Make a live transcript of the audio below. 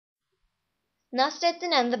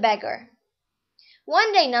Nasreddin and the Beggar.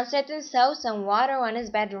 One day Nasreddin saw some water on his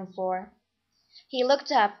bedroom floor. He looked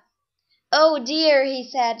up. "Oh dear," he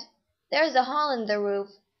said, "there's a hole in the roof.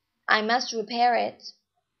 I must repair it."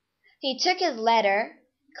 He took his ladder,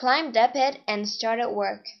 climbed up it, and started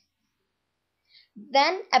work.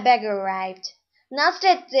 Then a beggar arrived.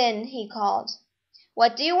 "Nasreddin," he called.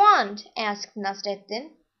 "What do you want?" asked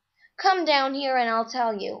Nasreddin. "Come down here and I'll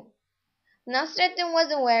tell you." Nasreddin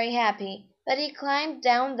wasn't very happy, but he climbed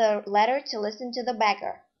down the ladder to listen to the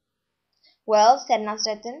beggar. "Well," said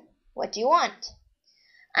Nasreddin, "what do you want?"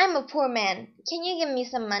 "I'm a poor man. Can you give me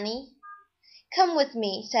some money?" "Come with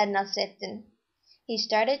me," said Nasreddin. He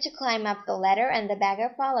started to climb up the ladder and the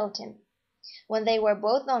beggar followed him. When they were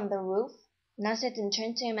both on the roof, Nasreddin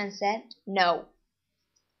turned to him and said, "No,